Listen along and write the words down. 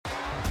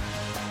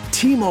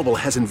T-Mobile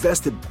has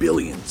invested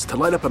billions to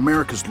light up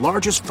America's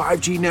largest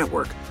 5G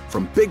network,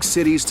 from big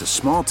cities to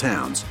small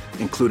towns,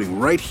 including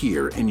right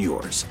here in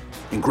yours.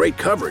 And great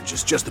coverage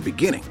is just the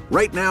beginning.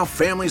 Right now,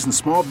 families and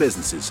small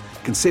businesses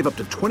can save up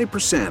to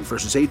 20%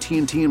 versus AT&T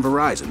and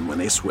Verizon when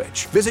they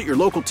switch. Visit your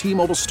local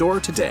T-Mobile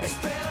store today.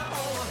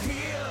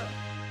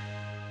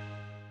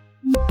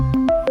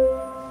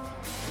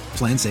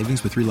 Plan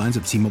savings with 3 lines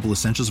of T-Mobile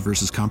Essentials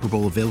versus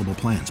comparable available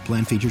plans.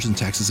 Plan features and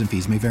taxes and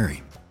fees may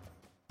vary.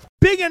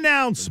 Big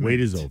announcement. Wait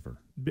is over.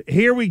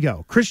 Here we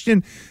go.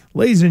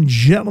 Ladies and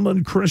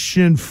gentlemen,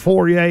 Christian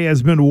Fauria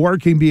has been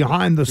working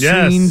behind the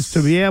scenes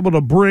to be able to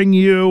bring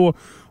you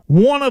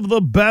one of the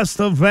best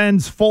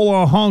events full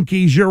of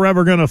honkies you're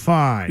ever going to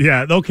find.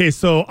 Yeah, okay,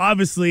 so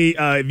obviously,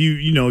 if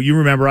you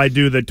remember, I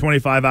do the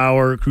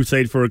 25-hour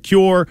Crusade for a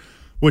Cure,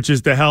 which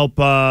is to help,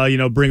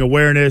 bring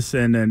awareness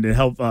and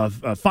help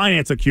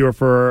finance a cure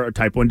for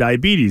type 1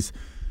 diabetes.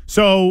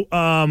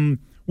 So,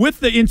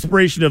 with the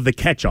inspiration of the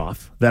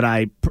catch-off that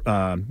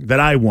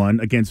I won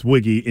against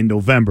Wiggy in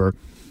November,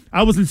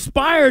 I was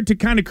inspired to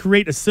kind of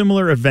create a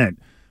similar event,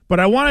 but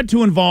I wanted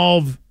to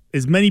involve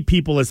as many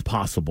people as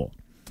possible.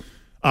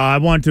 I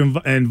wanted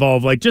to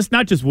involve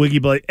not just Wiggy,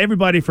 but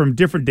everybody from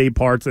different day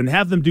parts, and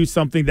have them do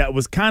something that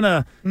was kind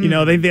of,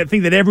 they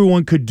think that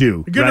everyone could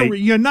do. You're going to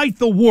unite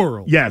the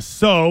world. Yes.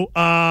 So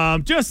I'll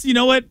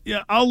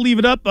leave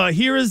it up.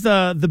 Here is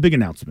the big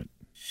announcement.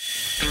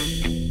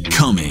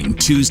 Coming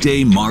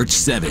Tuesday, March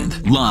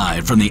 7th,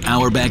 live from the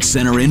Auerbach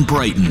Center in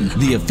Brighton,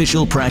 the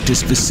official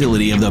practice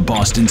facility of the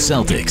Boston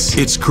Celtics.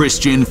 It's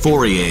Christian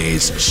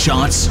Fauria's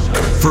Shots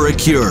for a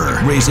Cure,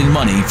 raising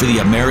money for the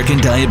American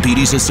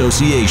Diabetes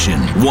Association.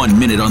 1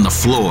 minute on the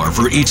floor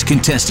for each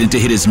contestant to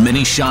hit as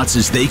many shots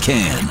as they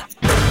can.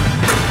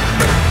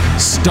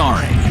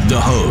 Starring the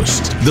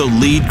host, the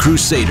lead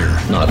crusader.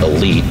 Not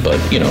elite, but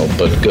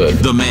good.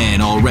 The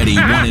man already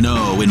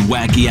 1-0 in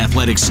wacky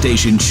athletic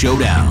station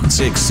showdowns,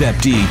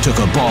 except he took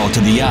a ball to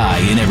the eye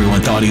and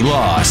everyone thought he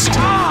lost.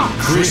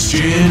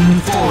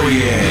 Christian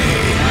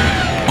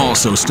Fauria.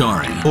 Also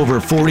starring, over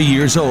 40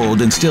 years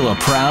old and still a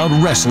proud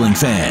wrestling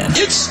fan.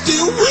 It's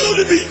still real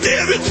to me,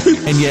 damn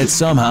it! And yet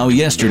somehow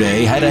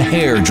yesterday had a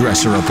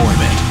hairdresser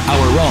appointment.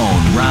 Our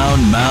own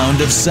round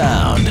mound of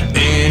sound,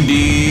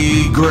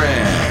 Andy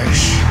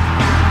Gresh.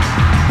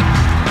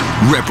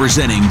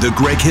 Representing the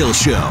Greg Hill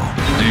Show.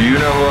 Do you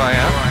know who I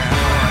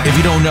am? If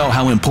you don't know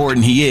how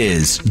important he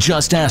is,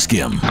 just ask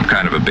him. I'm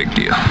kind of a big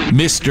deal.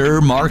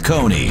 Mr.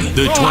 Marconi,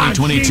 the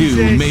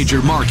 2022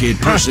 Major Market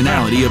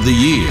Personality of the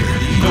Year.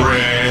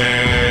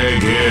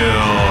 Greg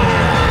Hill.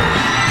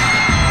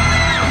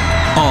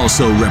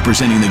 Also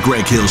representing the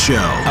Greg Hill Show,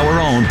 our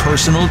own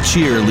personal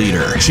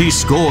cheerleader. She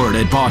scored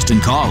at Boston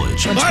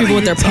College. Bunch of people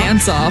with their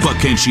pants off. But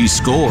can she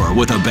score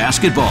with a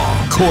basketball?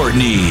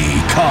 Courtney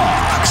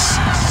Cox.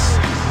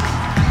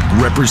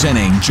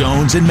 Representing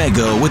Jones and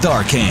Mego with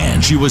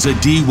Arcan. She was a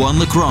D1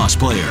 lacrosse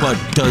player, but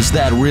does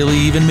that really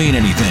even mean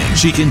anything?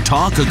 She can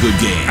talk a good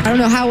game. I don't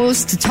know how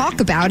else to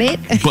talk about it.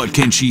 But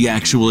can she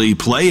actually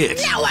play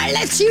it? Now I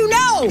let you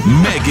know.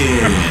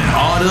 Megan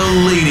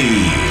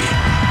Ottolini.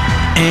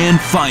 And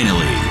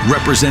finally,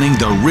 representing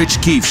the Rich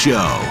Keefe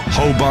Show,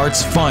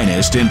 Hobart's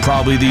finest and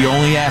probably the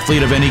only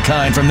athlete of any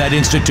kind from that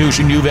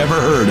institution you've ever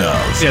heard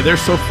of. Yeah, they're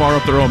so far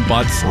up their own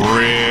butts.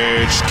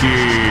 Rich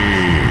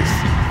Keefe.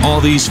 All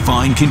these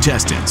fine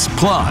contestants,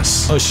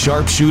 plus a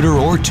sharpshooter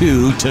or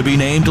two to be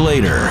named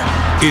later.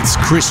 It's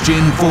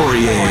Christian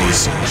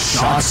Fauria's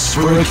Shots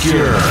for a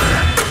Cure.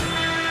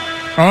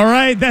 All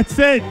right, that's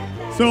it.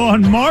 So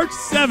on March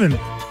 7th,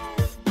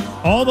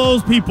 all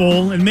those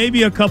people, and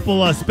maybe a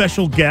couple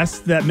special guests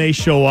that may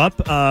show up,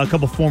 a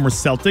couple former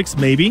Celtics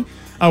maybe,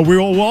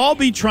 we'll all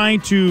be trying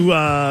to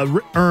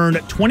earn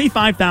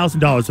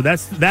 $25,000. So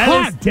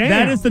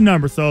that is the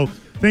number. So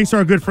thanks to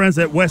our good friends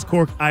at West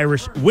Cork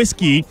Irish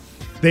Whiskey.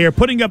 They are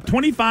putting up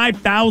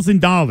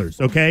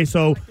 $25,000, okay?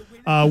 So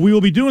we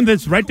will be doing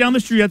this right down the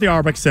street at the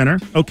Auerbach Center,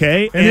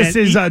 okay? And this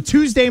is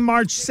Tuesday,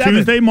 March 7th.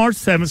 Tuesday, March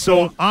 7th.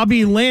 So I'll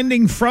be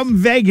landing from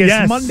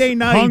Vegas Monday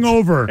night.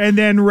 Hungover. And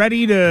then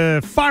ready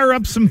to fire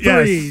up some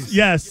threes.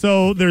 Yes.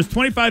 So there's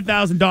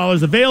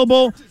 $25,000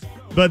 available.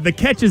 But the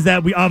catch is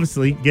that we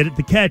obviously get it.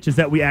 The catch is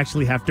that we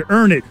actually have to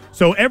earn it.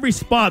 So every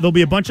spot, there'll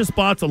be a bunch of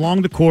spots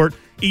along the court.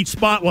 Each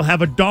spot will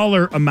have a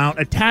dollar amount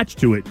attached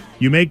to it.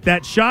 You make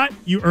that shot,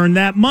 you earn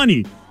that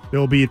money. There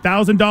will be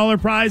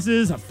 $1,000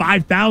 prizes, a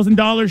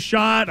 $5,000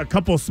 shot, a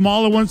couple of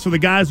smaller ones for the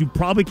guys who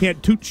probably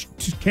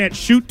can't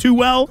shoot too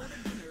well.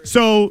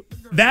 So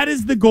that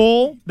is the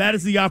goal. That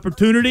is the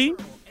opportunity.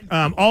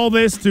 All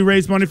this to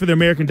raise money for the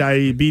American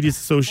Diabetes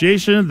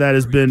Association. That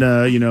has been,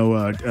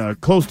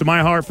 close to my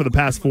heart for the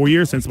past 4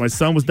 years since my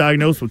son was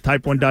diagnosed with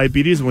type 1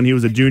 diabetes when he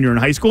was a junior in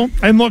high school.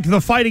 And look, the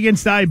fight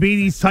against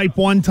diabetes, type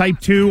 1, type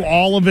 2,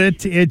 all of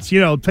it, it's,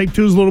 type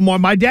 2 is a little more.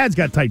 My dad's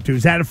got type 2.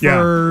 He's had it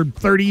for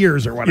 30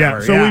 years or whatever.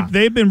 Yeah, so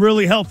they've been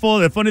really helpful.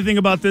 The funny thing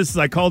about this is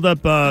I called up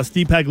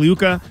Steve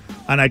Pagliuca,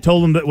 and I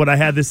told him that when I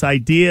had this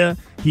idea,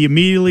 he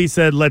immediately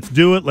said, let's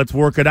do it, let's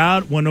work it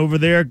out. Went over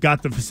there,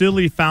 got the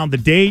facility, found the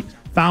date,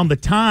 found the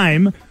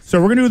time. So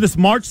we're going to do this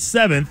March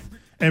 7th.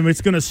 and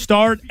it's going to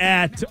start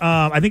at,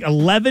 I think,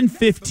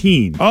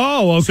 11:15.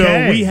 Oh, okay.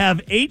 So we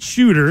have 8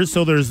 shooters.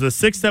 So there's the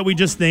 6 that we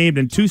just named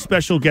and 2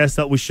 special guests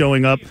that will be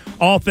showing up,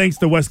 all thanks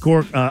to West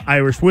Cork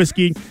Irish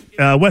Whiskey.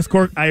 West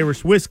Cork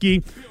Irish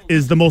Whiskey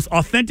is the most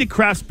authentic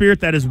craft spirit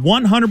that is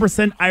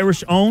 100%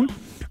 Irish owned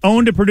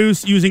and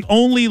produced using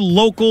only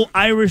local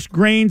Irish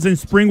grains and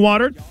spring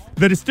water.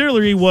 The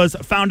distillery was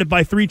founded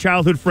by 3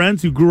 childhood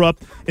friends who grew up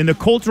in the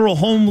cultural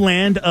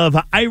homeland of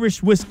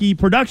Irish whiskey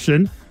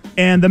production,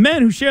 and the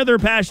men who share their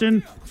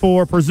passion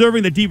for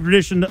preserving the deep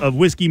tradition of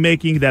whiskey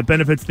making that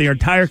benefits the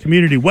entire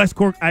community. West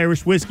Cork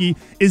Irish Whiskey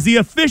is the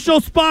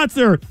official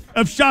sponsor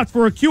of Shots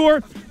for a Cure.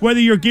 Whether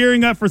you're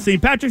gearing up for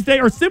St. Patrick's Day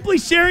or simply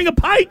sharing a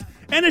pint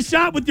and a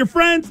shot with your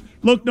friends,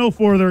 look no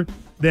further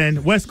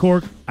than West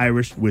Cork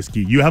Irish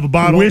Whiskey. You have a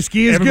bottle.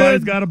 Whiskey is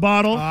Everybody's good. got a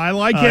bottle. I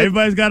like it.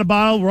 Everybody's got a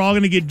bottle. We're all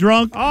going to get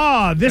drunk.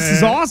 This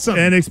is awesome.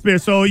 And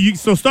experience.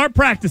 So start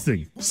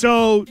practicing.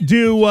 So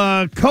do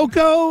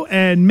Coco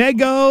and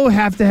Mego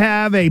have to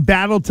have a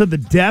battle to the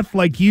death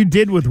like you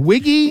did with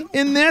Wiggy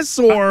in this,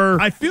 or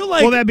I feel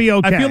like will that be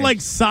okay? I feel like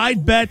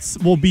side bets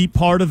will be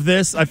part of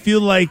this. I feel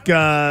like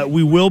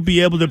we will be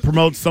able to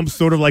promote some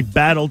sort of like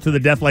battle to the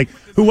death. Like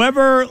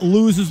whoever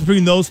loses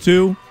between those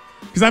two.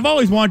 Because I've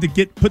always wanted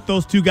to put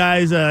those 2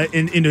 guys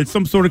into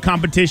some sort of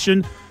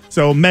competition.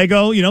 So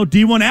Mego,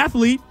 D1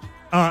 athlete.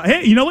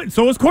 Hey, you know what?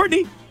 So was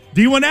Courtney.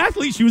 D1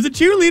 athlete. She was a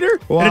cheerleader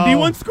at a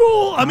D1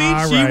 school. I mean,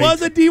 she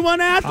was a D1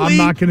 athlete. I'm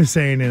not going to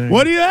say anything.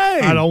 What do you say?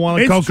 I don't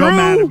want Coco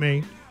mad at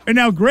me. And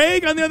now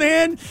Greg, on the other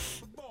hand,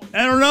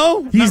 I don't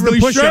know. He's not the really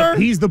push-up. sure.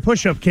 He's the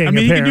push-up king. I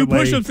mean, apparently. he can do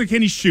push-ups, and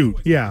can he shoot?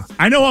 Yeah.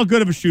 I know how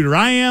good of a shooter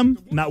I am.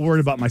 Not worried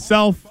about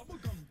myself.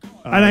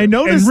 And I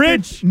noticed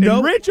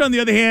and Rich, on the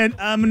other hand,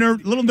 I'm a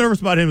little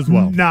nervous about him as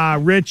well. Nah,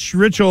 Rich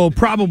will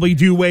probably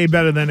do way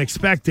better than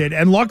expected.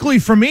 And luckily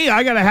for me,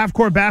 I got a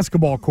half-court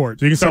basketball court.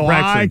 So you can start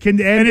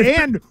practicing.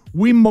 And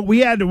we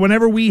had,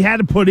 whenever we had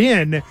to put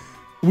in,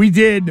 we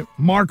did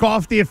mark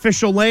off the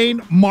official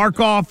lane,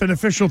 mark off an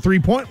official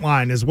three-point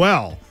line as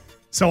well.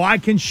 So I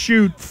can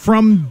shoot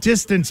from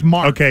distance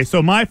mark. Okay,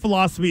 so my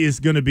philosophy is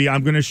going to be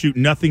I'm going to shoot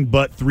nothing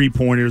but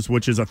three-pointers,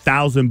 which is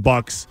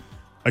 $1,000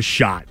 a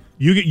shot.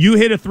 You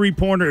hit a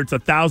three-pointer, it's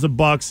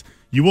 $1,000.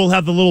 You will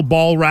have the little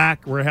ball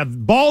rack where I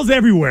have balls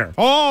everywhere.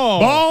 Oh.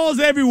 Balls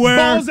everywhere.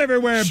 Balls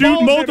everywhere. Shoot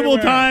balls multiple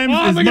everywhere.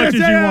 times as much as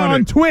you want.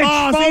 On Twitch.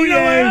 Oh, so you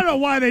know what? I don't know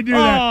why they do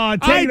that.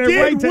 I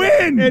did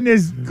win. And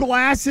his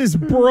glasses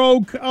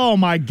broke. Oh,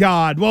 my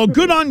God. Well,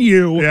 good on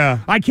you. Yeah.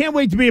 I can't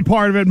wait to be a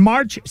part of it.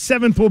 March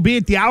 7th will be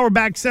at the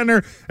Auerbach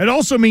Center. It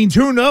also means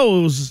who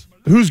knows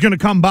who's going to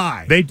come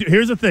by.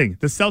 Here's the thing.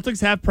 The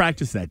Celtics have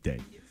practice that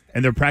day,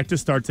 and their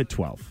practice starts at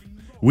 12.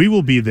 We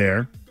will be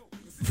there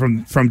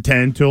from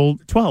 10 till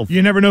 12.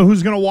 You never know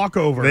who's going to walk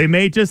over. They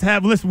may just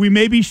have, listen, we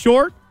may be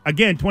short.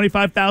 Again,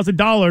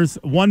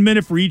 $25,000, 1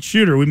 minute for each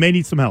shooter. We may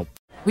need some help.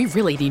 We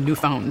really need new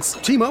phones.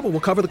 T-Mobile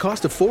will cover the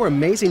cost of 4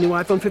 amazing new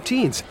iPhone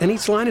 15s, and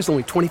each line is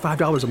only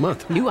 $25 a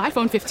month. New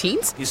iPhone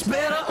 15s? It's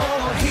better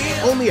over here.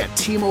 Only at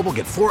T-Mobile,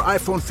 get 4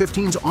 iPhone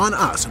 15s on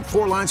us and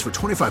 4 lines for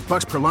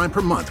 $25 per line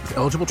per month with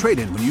eligible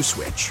trade-in when you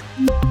switch.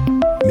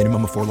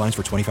 Minimum of 4 lines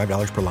for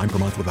 $25 per line per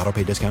month with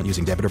autopay discount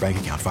using debit or bank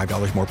account.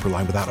 $5 more per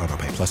line without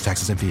autopay, plus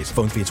taxes and fees.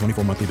 Phone fee at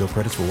 24 monthly bill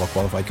credits for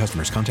well-qualified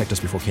customers. Contact us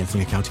before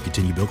canceling account to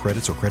continue bill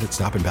credits or credit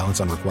stop and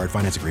balance on required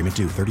finance agreement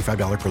due.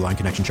 $35 per line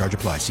connection charge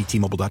applies. See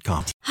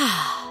T-Mobile.com.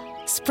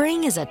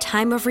 Spring is a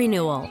time of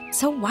renewal,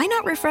 so why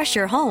not refresh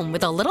your home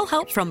with a little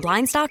help from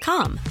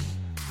Blinds.com?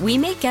 We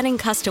make getting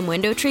custom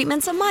window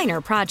treatments a minor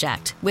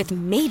project with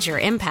major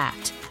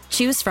impact.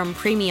 Choose from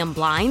premium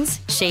blinds,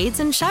 shades,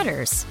 and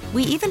shutters.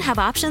 We even have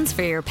options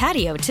for your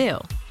patio, too.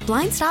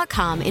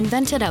 Blinds.com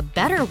invented a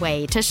better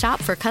way to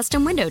shop for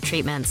custom window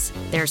treatments.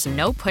 There's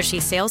no pushy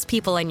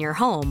salespeople in your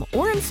home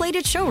or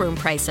inflated showroom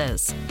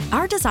prices.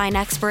 Our design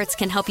experts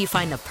can help you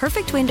find the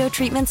perfect window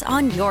treatments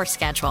on your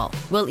schedule.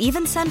 We'll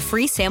even send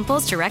free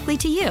samples directly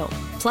to you.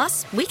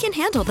 Plus, we can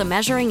handle the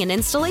measuring and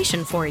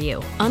installation for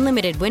you.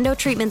 Unlimited window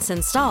treatments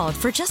installed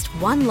for just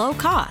one low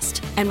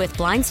cost. And with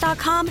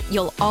Blinds.com,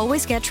 you'll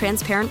always get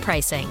transparent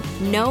pricing.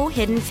 No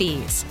hidden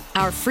fees.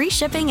 Our free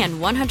shipping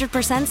and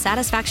 100%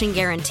 satisfaction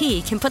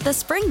guarantee can put the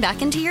spring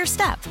back into your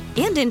step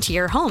and into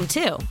your home,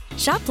 too.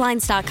 Shop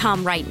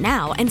Blinds.com right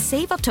now and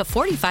save up to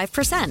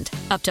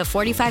 45%. Up to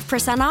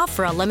 45% off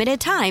for a limited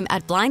time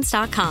at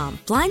Blinds.com.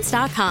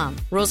 Blinds.com.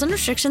 Rules and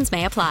restrictions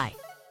may apply.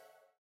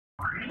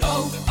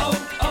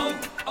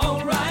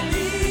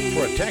 O'Reilly.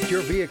 Protect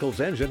your vehicle's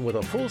engine with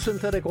a full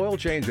synthetic oil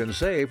change and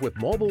save with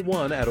Mobil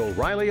 1 at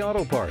O'Reilly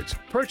Auto Parts.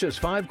 Purchase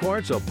 5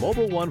 quarts of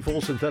Mobil 1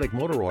 full synthetic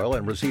motor oil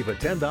and receive a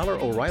 $10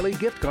 O'Reilly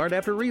gift card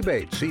after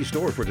rebate. See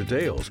store for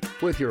details.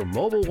 With your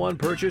Mobil 1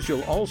 purchase,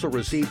 you'll also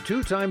receive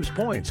 2 times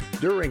points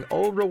during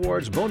O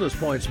Rewards Bonus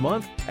Points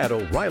Month at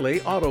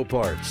O'Reilly Auto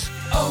Parts.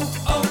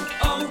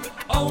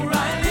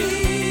 O'Reilly.